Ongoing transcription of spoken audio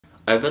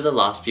Over the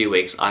last few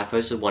weeks, I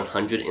posted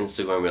 100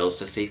 Instagram Reels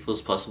to see if it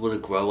was possible to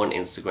grow on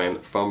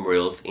Instagram from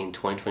Reels in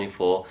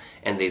 2024,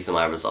 and these are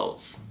my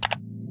results.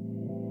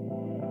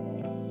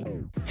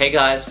 Hey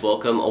guys,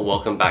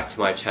 welcome back to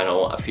my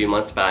channel. A few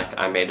months back,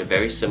 I made a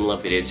very similar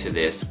video to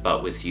this,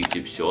 but with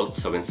YouTube Shorts.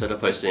 So instead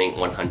of posting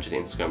 100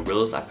 Instagram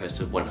Reels, I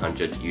posted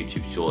 100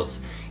 YouTube Shorts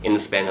in the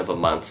span of a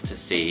month to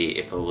see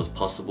if it was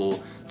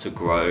possible to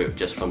grow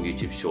just from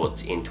YouTube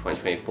Shorts in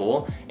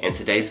 2024. And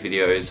today's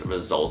video's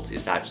results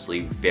is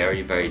actually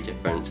very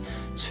different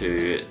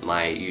to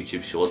my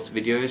YouTube Shorts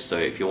videos. So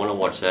if you want to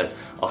watch it,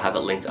 I'll have it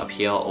linked up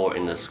here or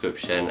in the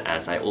description,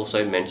 as I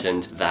also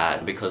mentioned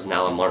that because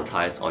now I'm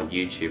monetized on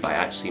YouTube, I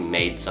actually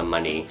made some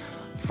money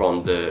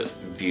from the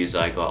views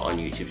that I got on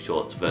YouTube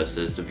Shorts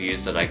versus the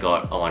views that I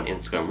got on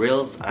Instagram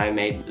Reels. I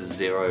made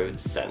 0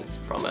 cents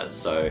from it.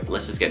 So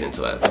let's just get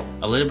into it.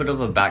 A little bit of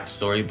a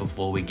backstory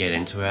before we get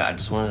into it. I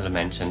just wanted to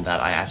mention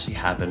that I actually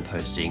have been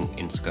posting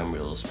Instagram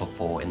Reels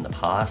before in the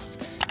past,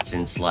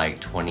 since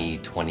like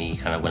 2020,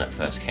 kind of when it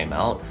first came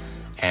out.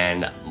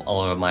 And a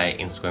lot of my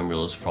Instagram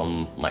Reels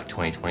from like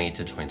 2020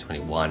 to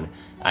 2021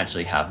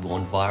 actually have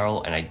gone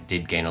viral, and I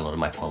did gain a lot of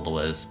my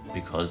followers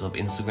because of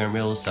Instagram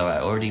Reels, so I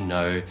already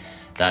know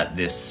that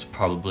this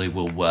probably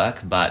will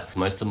work. But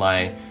most of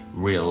my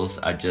Reels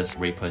are just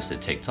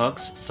reposted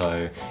TikToks,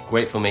 so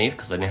great for me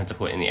because I didn't have to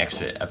put any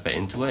extra effort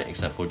into it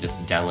except for just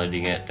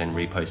downloading it then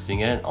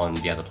reposting it on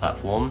the other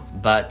platform.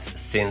 But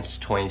since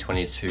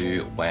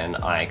 2022, when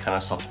I kind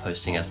of stopped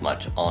posting as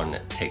much on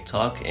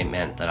TikTok, it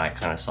meant that I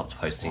kind of stopped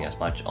posting as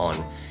much on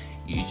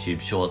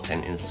YouTube Shorts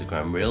and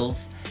Instagram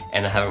Reels,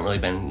 and I haven't really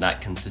been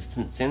that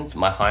consistent since.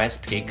 My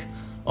highest peak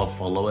of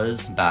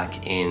followers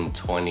back in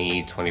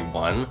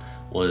 2021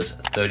 was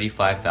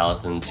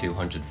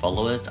 35,200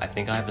 followers. I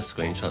think I have a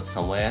screenshot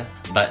somewhere.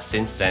 But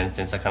since then,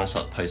 since I kind of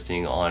stopped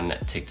posting on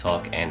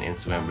TikTok and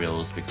Instagram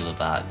Reels because of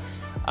that,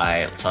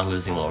 I started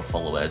losing a lot of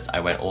followers. I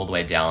went all the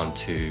way down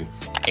to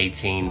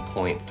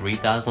 18.3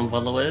 thousand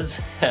followers,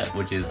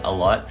 which is a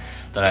lot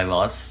that I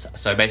lost.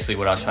 So basically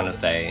what I was trying to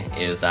say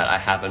is that I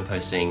have been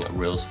posting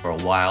Reels for a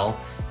while,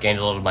 gained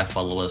a lot of my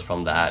followers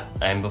from that,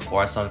 and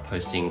before I started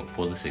posting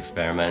for this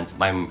experiment,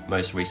 my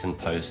most recent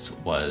post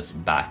was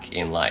back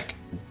in like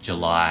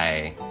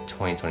July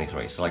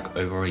 2023, so like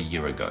over a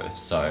year ago.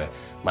 So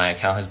my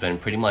account has been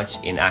pretty much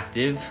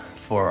inactive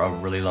for a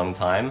really long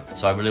time,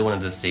 so I really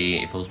wanted to see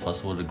if it was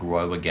possible to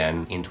grow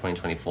again in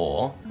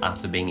 2024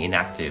 after being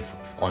inactive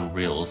on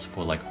Reels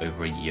for like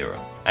over a year.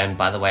 And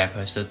by the way, I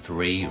posted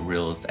 3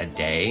 Reels a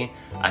day.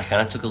 I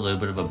kind of took a little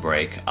bit of a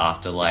break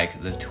after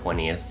like the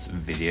 20th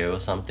video or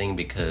something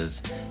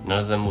because none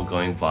of them were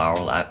going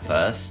viral at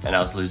first, and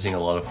I was losing a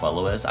lot of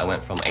followers. I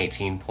went from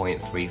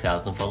 18.3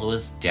 thousand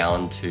followers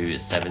down to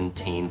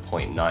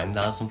 17.9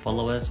 thousand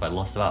followers, so I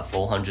lost about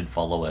 400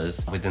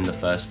 followers within the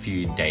first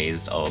few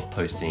days of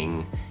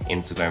posting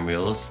Instagram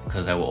Reels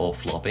because they were all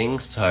flopping.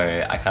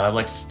 So I kind of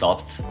like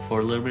stopped for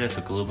a little bit. I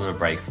took a little bit of a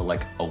break for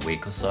like a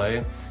week or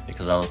so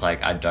because I was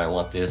like, I don't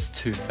want this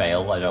to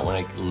fail. I don't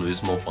want to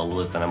lose more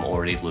followers than I'm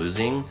already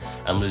losing.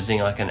 I'm losing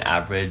like an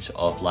average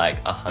of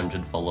like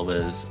 100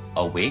 followers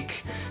a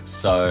week,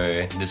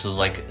 so this was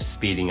like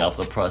speeding up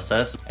the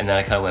process. And then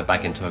I kind of went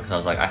back into it because I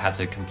was like, I have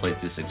to complete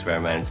this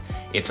experiment.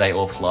 If they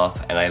all flop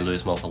and I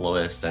lose more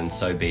followers, then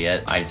so be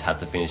it. I just have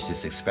to finish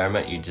this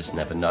experiment. You just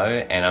never know.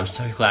 And I'm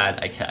so glad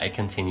I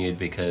continued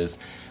because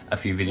a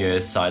few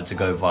videos started to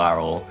go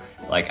viral,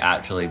 like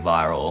actually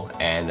viral,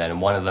 and then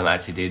one of them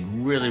actually did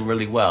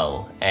really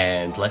well.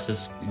 And let's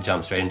just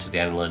jump straight into the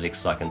analytics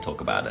so I can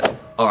talk about it.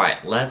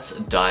 Alright, let's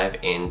dive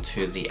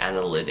into the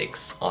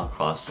analytics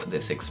across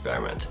this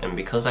experiment. And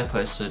because I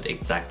posted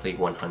exactly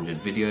 100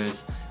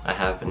 videos, I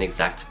have an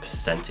exact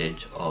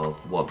percentage of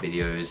what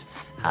videos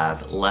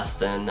have less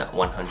than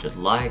 100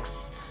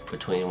 likes,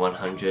 between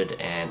 100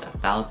 and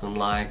 1,000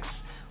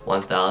 likes,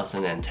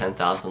 1,000 and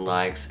 10,000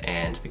 likes,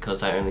 and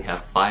because I only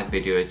have 5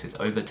 videos with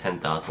over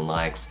 10,000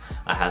 likes,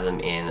 I have them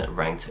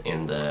ranked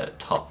in the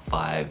top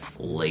 5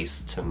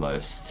 least to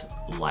most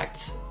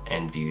liked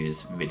and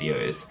views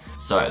videos.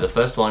 So the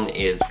first one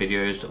is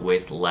videos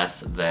with less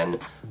than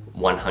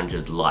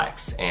 100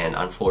 likes, and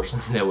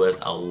unfortunately there was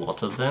a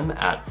lot of them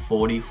at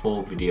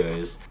 44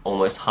 videos.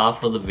 Almost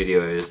half of the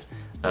videos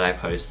that I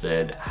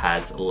posted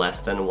has less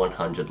than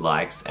 100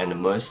 likes, and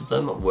most of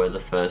them were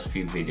the first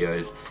few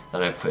videos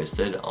that I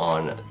posted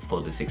on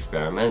for this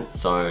experiment.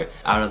 So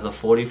out of the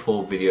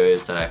 44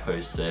 videos that I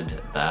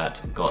posted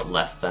that got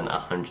less than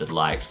 100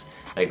 likes,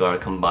 they got a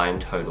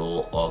combined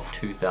total of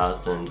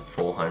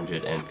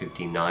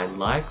 2,459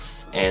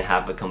 likes and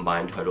have a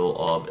combined total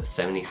of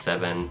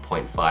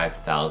 77.5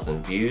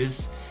 thousand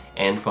views.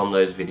 And from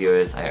those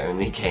videos I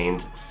only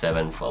gained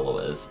 7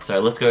 followers. So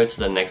let's go to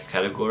the next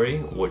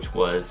category, which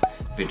was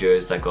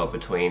videos that got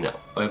between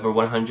over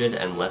 100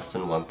 and less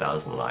than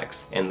 1,000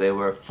 likes. And there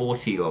were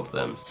 40 of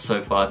them.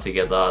 So far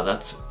together,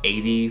 that's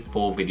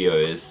 84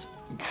 videos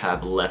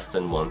have less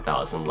than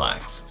 1,000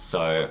 likes.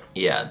 So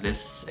yeah,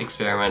 this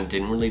experiment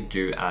didn't really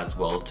do as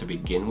well to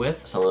begin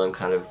with. Some of them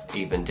kind of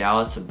evened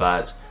out,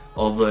 but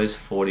of those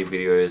 40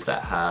 videos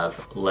that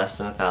have less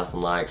than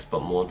 1,000 likes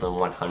but more than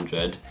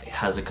 100, it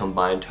has a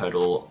combined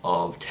total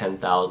of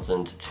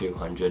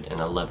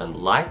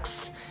 10,211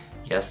 likes.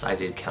 Yes, I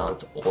did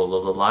count all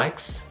of the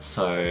likes,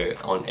 so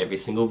on every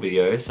single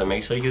video. So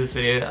make sure you give this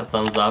video a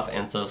thumbs up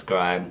and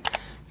subscribe,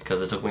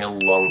 because it took me a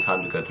long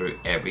time to go through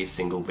every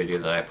single video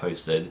that I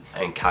posted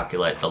and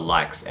calculate the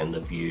likes and the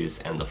views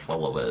and the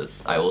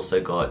followers. I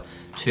also got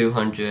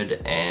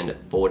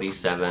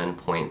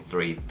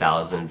 247.3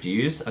 thousand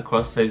views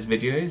across those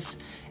videos,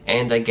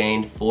 and I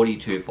gained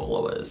 42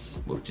 followers,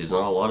 which is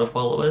not a lot of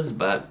followers,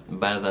 but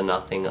better than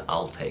nothing.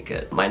 I'll take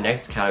it. My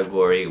next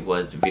category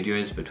was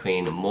videos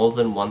between more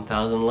than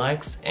 1,000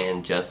 likes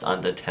and just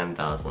under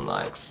 10,000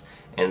 likes,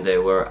 and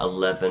there were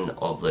 11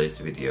 of those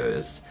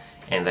videos,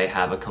 and they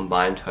have a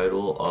combined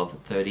total of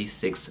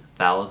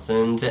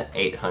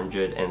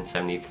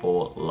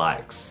 36,874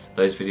 likes.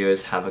 Those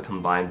videos have a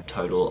combined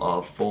total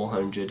of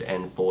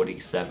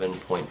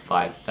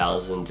 447.5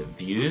 thousand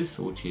views,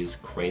 which is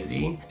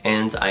crazy,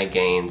 and I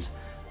gained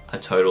a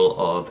total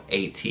of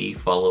 80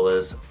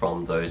 followers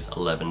from those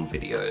 11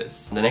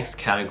 videos. The next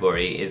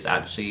category is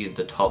actually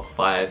the top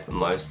 5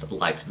 most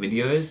liked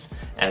videos,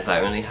 as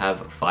I only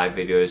have 5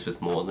 videos with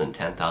more than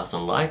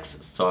 10,000 likes.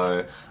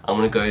 So I'm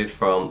gonna go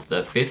from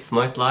the 5th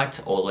most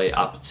liked all the way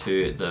up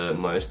to the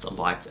most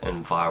liked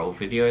and viral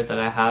video that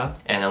I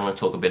have, and I'm gonna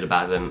talk a bit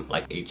about them,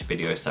 like each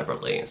video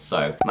separately.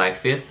 So my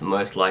 5th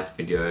most liked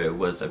video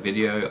was a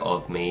video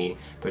of me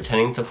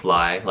pretending to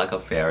fly like a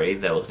fairy.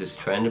 There was this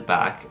trend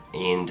back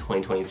in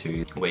 2022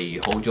 where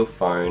you hold your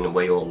phone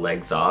where your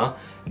legs are,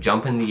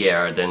 jump in the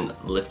air, then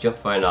lift your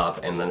phone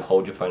up and then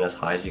hold your phone as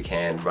high as you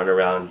can, run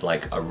around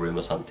like a room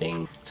or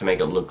something to make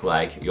it look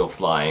like you're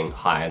flying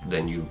higher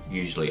than you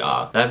usually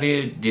are. That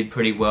video did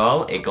pretty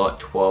well. It got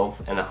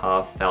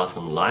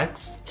 12,500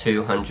 likes,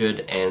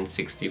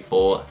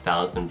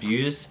 264,000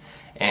 views,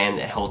 and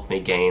it helped me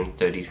gain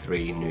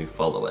 33 new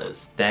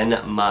followers. Then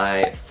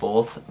my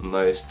 4th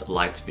most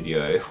liked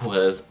video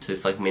was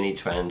this like mini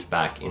trend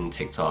back in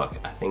TikTok,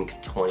 I think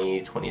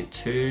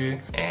 2022,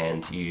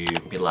 and you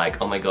be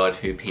like, oh my god,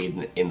 who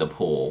peed in the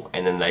pool?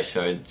 And then they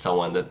showed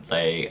someone that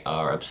they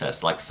are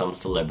obsessed, like some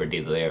celebrity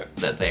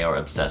that they are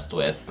obsessed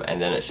with, and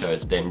then it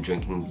shows them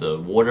drinking the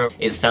water.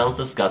 It sounds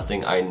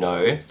disgusting, I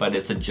know, but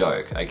it's a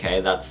joke,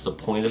 okay? That's the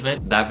point of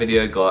it. That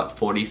video got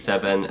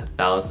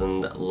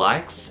 47,000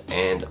 likes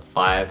and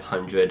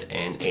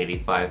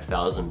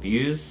 585,000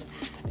 views,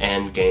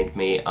 and gained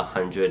me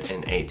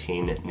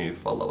 118 new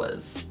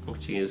followers,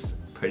 which is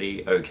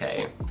pretty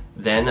okay.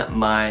 Then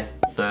my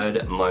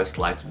 3rd most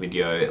liked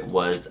video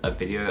was a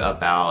video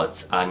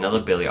about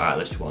another Billie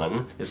Eilish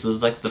one. This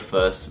was like the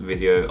first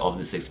video of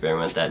this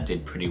experiment that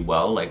did pretty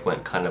well, like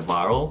went kind of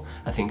viral.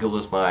 I think it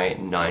was my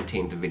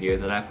 19th video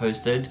that I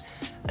posted,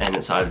 and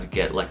it started to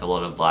get like a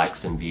lot of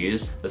likes and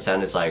views. The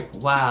sound is like,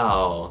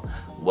 wow,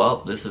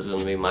 well, this is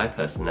gonna be my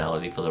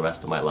personality for the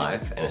rest of my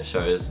life, and it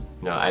shows,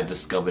 you know, I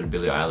discovered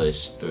Billie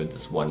Eilish through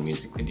this one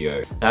music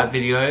video. That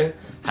video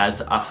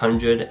has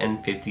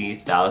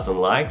 150,000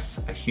 likes,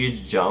 a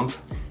huge jump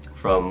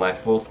from my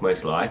 4th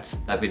most liked.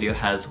 That video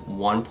has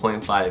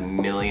 1.5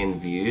 million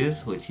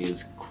views, which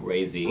is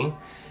crazy,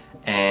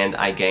 and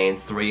I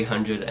gained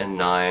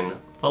 309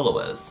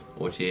 followers,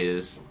 which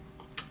is,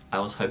 I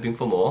was hoping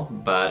for more,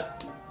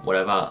 but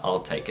whatever,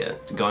 I'll take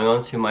it. Going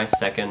on to my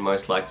 2nd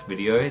most liked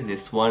video,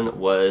 this one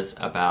was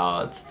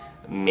about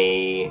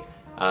me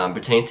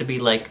pretending to be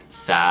like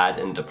sad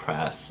and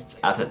depressed.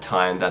 At the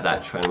time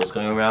that trend was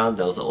going around,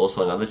 there was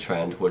also another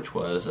trend, which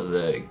was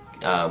the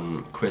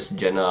Kris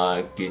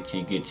Jenner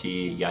Gucci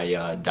Gucci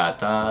Yaya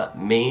Data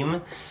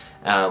meme,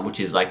 which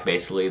is like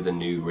basically the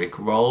new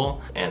Rickroll,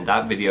 and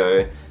that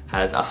video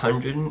has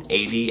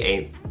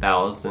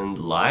 188,000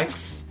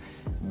 likes,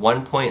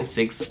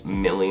 1.6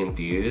 million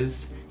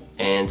views,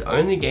 and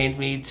only gained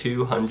me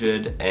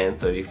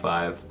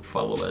 235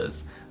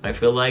 followers. I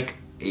feel like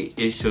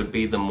it should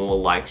be the more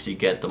likes you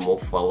get, the more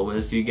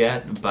followers you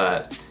get,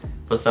 but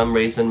for some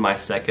reason my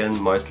 2nd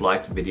most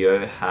liked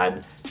video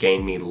had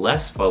gained me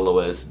less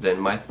followers than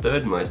my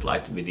 3rd most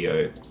liked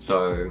video.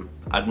 So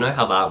I don't know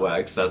how that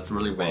works, that's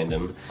really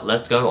random.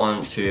 Let's go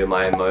on to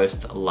my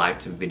most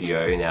liked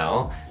video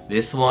now.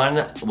 This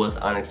one was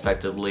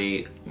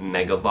unexpectedly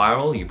mega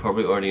viral. You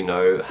probably already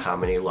know how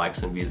many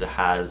likes and views it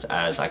has,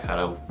 as I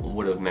kind of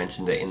would have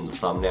mentioned it in the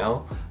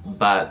thumbnail.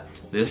 But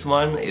this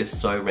one is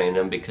so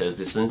random because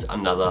this is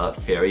another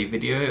fairy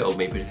video of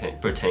me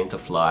pretending to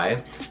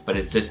fly, but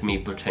it's just me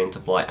pretending to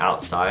fly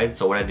outside.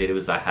 So what I did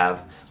was I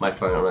have my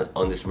phone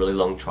on this really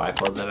long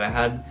tripod that I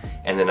had,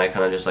 and then I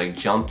kind of just like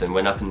jumped and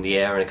went up in the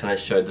air, and it kind of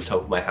showed the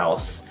top of my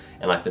house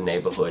and like the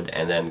neighborhood,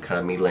 and then kind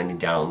of me landing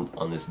down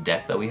on this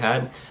deck that we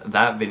had.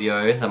 That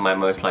video, my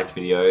most liked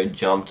video,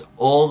 jumped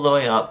all the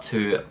way up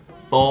to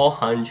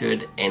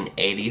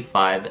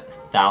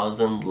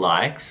 485,000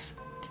 likes,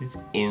 which is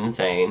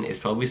insane. It's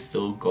probably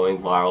still going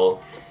viral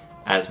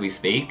as we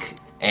speak.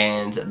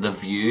 And the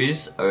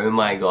views, oh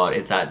my god,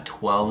 it's at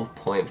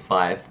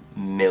 12.5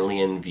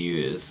 million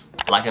views.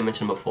 Like I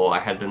mentioned before, I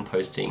had been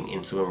posting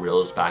Instagram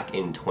Reels back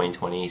in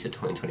 2020 to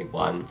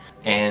 2021,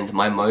 and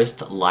my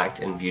most liked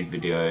and viewed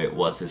video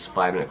was this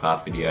 5-minute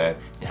craft video.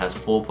 It has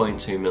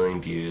 4.2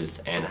 million views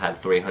and had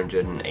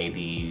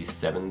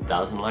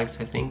 387,000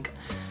 likes, I think.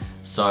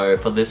 So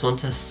for this one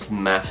to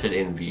smash it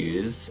in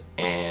views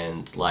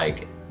and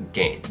like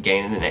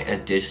gain an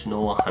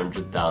additional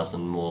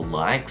 100,000 more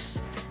likes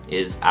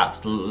is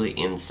absolutely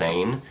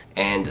insane.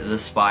 And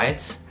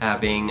despite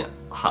having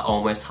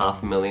almost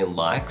 500,000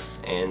 likes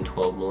and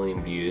 12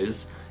 million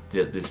views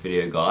that this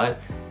video got,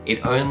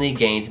 it only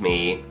gained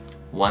me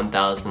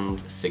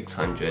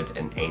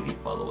 1,680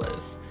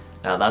 followers.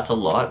 Now that's a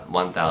lot,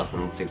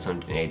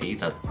 1,680,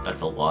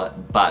 that's a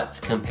lot, but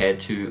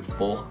compared to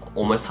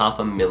almost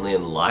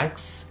 500,000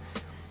 likes,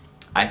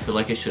 I feel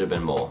like it should have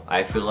been more.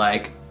 I feel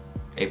like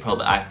I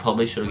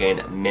probably should have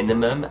gained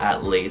minimum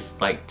at least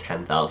like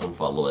 10,000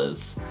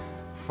 followers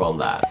from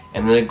that.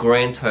 And then a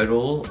grand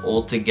total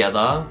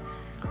altogether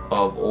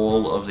of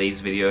all of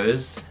these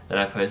videos that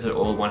I posted,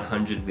 all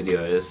 100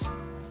 videos,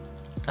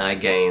 I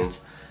gained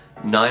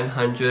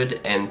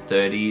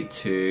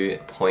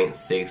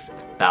 932.6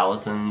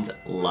 thousand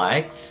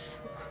likes.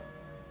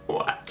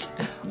 What?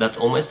 That's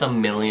almost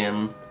 1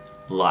 million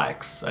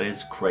likes. That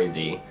is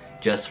crazy.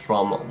 Just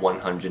from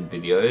 100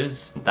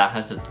 videos. That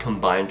has a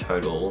combined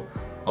total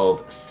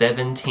of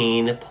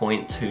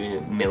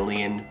 17.2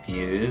 million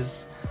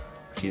views,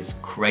 which is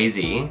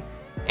crazy.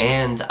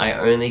 And I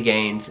only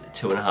gained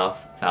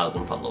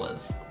 2,500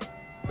 followers.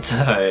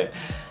 So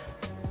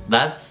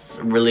that's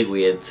really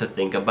weird to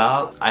think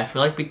about. I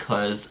feel like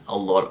because a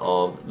lot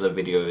of the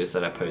videos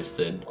that I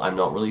posted, I'm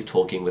not really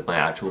talking with my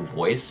actual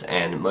voice,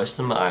 and most of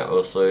them I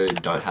also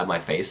don't have my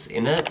face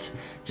in it.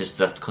 Just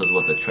that's because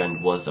what the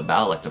trend was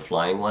about, like the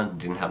flying one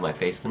didn't have my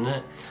face in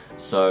it.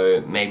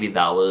 So maybe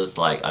that was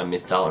like I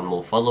missed out on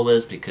more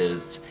followers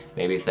because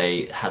maybe if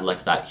they had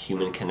like that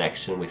human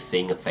connection with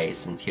seeing a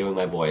face and hearing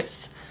my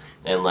voice,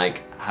 and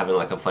like having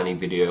like a funny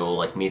video, or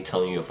like me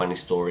telling you a funny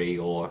story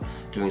or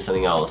doing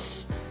something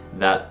else,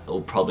 that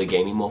will probably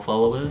gain me more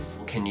followers.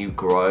 Can you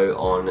grow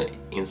on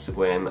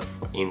Instagram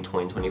in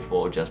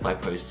 2024 just by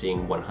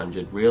posting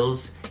 100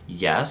 reels?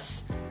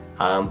 Yes,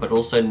 but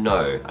also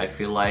no. I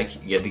feel like,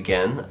 yet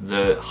again,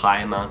 the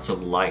high amounts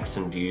of likes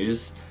and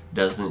views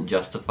doesn't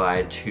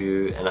justify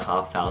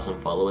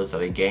 2,500 followers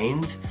that I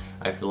gained.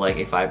 I feel like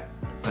if I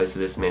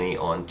posted this many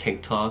on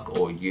TikTok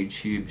or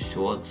YouTube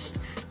Shorts,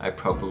 I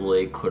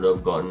probably could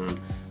have gotten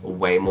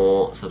way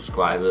more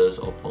subscribers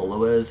or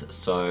followers.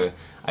 So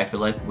I feel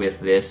like with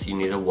this, you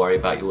need to worry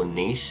about your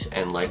niche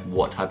and like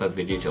what type of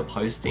videos you're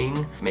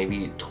posting.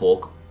 Maybe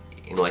talk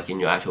in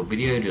your actual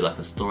video, do like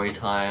a story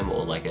time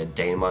or like a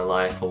day in my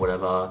life or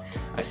whatever.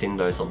 I've seen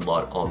those a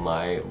lot on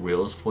my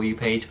Reels For You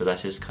page, but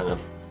that's just kind of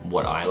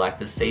what I like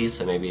to see,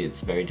 so maybe it's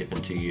very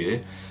different to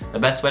you. The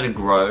best way to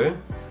grow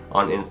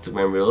on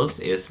Instagram Reels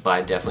is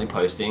by definitely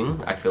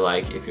posting. I feel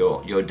like if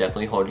you're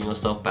definitely holding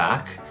yourself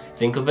back,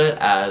 think of it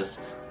as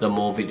the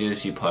more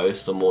videos you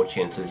post, the more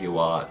chances you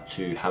are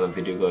to have a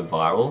video go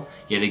viral.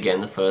 Yet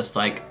again, the first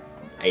like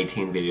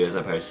 18 videos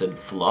I posted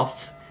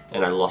flopped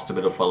and I lost a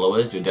bit of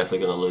followers. You're definitely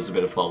going to lose a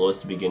bit of followers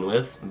to begin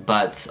with.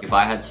 But if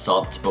I had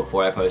stopped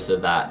before I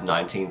posted that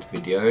 19th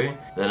video,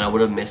 then I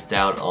would have missed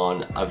out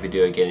on a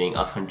video getting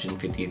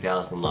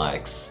 150,000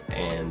 likes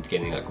and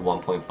getting like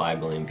 1.5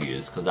 million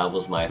views, because that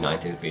was my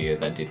 19th video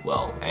that did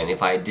well. And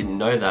if I didn't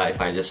know that,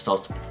 if I just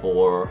stopped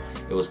before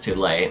it was too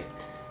late,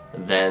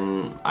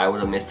 then I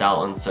would have missed out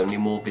on so many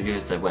more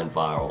videos that went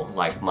viral.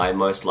 Like my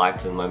most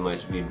liked and my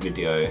most viewed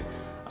video,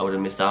 I would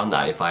have missed out on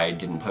that if I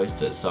didn't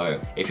post it. So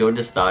if you're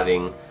just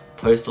starting,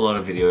 post a lot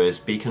of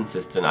videos, be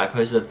consistent. I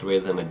posted 3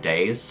 of them a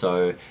day,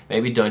 so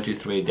maybe don't do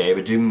 3 a day,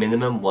 but do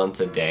minimum once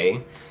a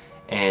day.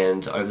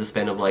 And over the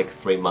span of like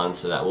 3 months,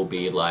 so that will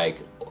be like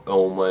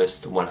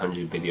almost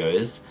 100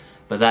 videos.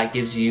 But that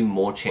gives you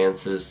more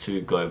chances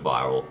to go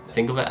viral.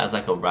 Think of it as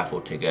like a raffle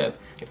ticket.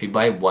 If you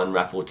buy 1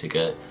 raffle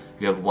ticket,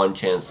 you have 1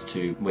 chance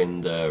to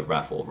win the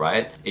raffle,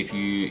 right? If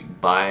you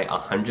buy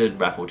 100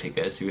 raffle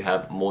tickets, you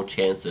have more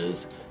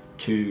chances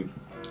to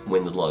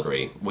win the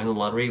lottery. Win the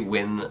lottery,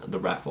 win the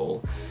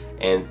raffle.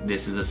 And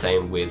this is the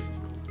same with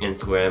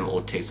Instagram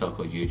or TikTok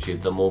or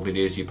YouTube. The more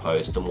videos you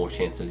post, the more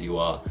chances you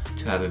are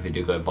to have a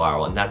video go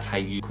viral. And that's how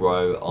you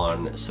grow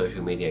on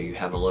social media. You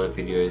have a lot of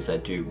videos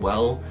that do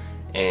well,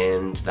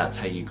 and that's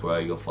how you grow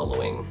your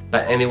following.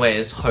 But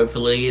anyways,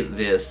 hopefully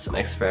this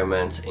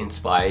experiment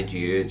inspired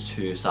you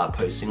to start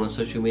posting on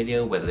social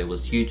media, whether it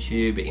was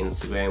YouTube,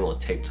 Instagram, or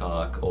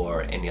TikTok,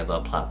 or any other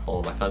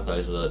platform. I feel like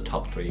those are the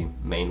top 3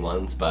 main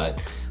ones,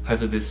 but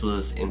hopefully this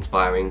was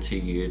inspiring to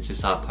you to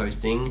start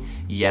posting.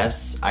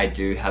 Yes, I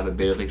do have a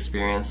bit of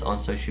experience on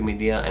social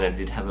media, and I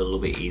did have it a little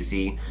bit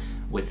easy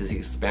with this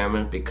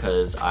experiment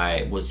because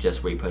I was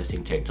just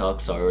reposting TikTok,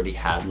 so I already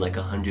had like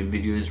 100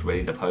 videos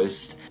ready to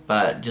post.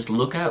 But just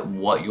look at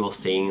what you're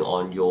seeing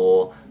on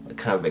your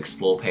kind of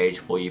explore page,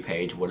 For You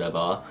page,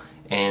 whatever,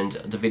 and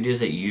the videos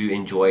that you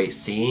enjoy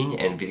seeing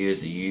and videos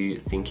that you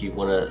think you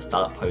want to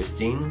start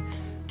posting.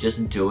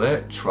 just do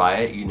it, try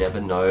it. You never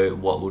know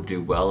what will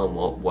do well and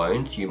what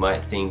won't. You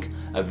might think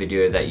a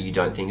video that you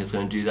don't think is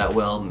going to do that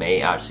well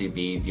may actually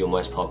be your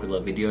most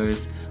popular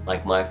videos.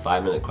 Like my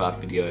 5-minute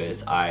craft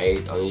videos, I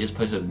only just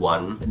posted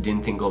one,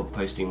 didn't think of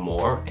posting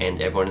more,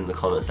 and everyone in the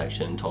comment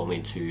section told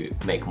me to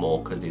make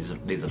more because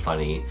these are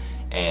funny,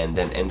 and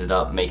then ended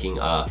up making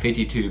a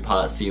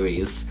 52-part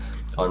series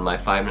on my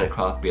 5-minute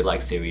craft be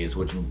like series,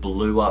 which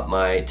blew up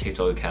my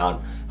TikTok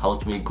account,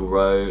 helped me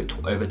grow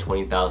over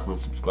 20,000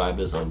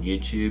 subscribers on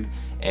YouTube,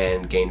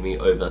 and gained me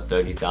over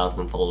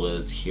 30,000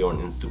 followers here on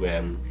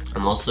Instagram.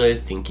 I'm also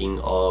thinking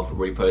of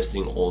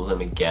reposting all of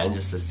them again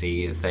just to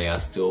see if they are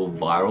still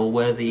viral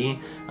worthy.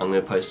 I'm going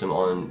to post them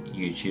on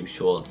YouTube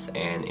Shorts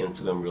and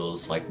Instagram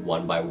Reels like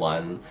one by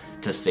one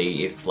to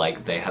see if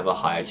like they have a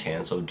higher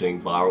chance of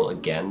doing viral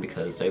again,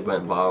 because they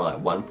went viral at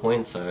one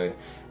point, so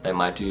they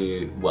might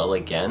do well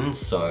again,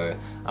 so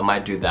I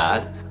might do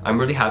that. I'm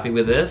really happy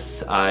with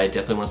this. I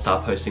definitely want to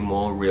start posting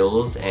more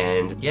reels,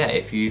 and yeah,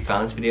 if you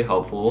found this video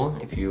helpful,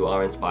 if you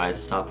are inspired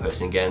to start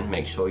posting again,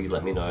 make sure you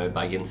let me know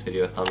by giving this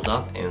video a thumbs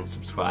up and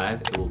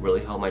subscribe. It will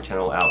really help my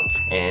channel out.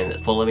 And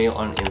follow me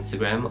on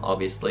Instagram,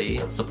 obviously.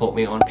 Support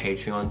me on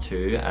Patreon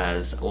too,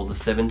 as all the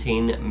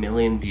 17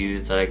 million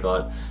views that I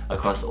got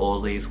across all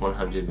these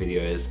 100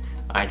 videos,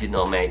 I did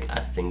not make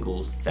a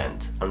single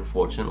cent,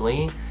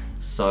 unfortunately.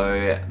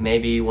 So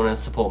maybe you want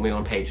to support me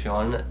on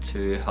Patreon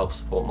to help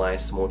support my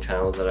small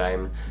channel that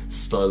I'm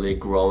slowly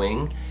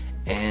growing.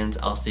 And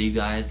I'll see you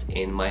guys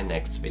in my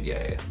next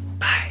video.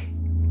 Bye!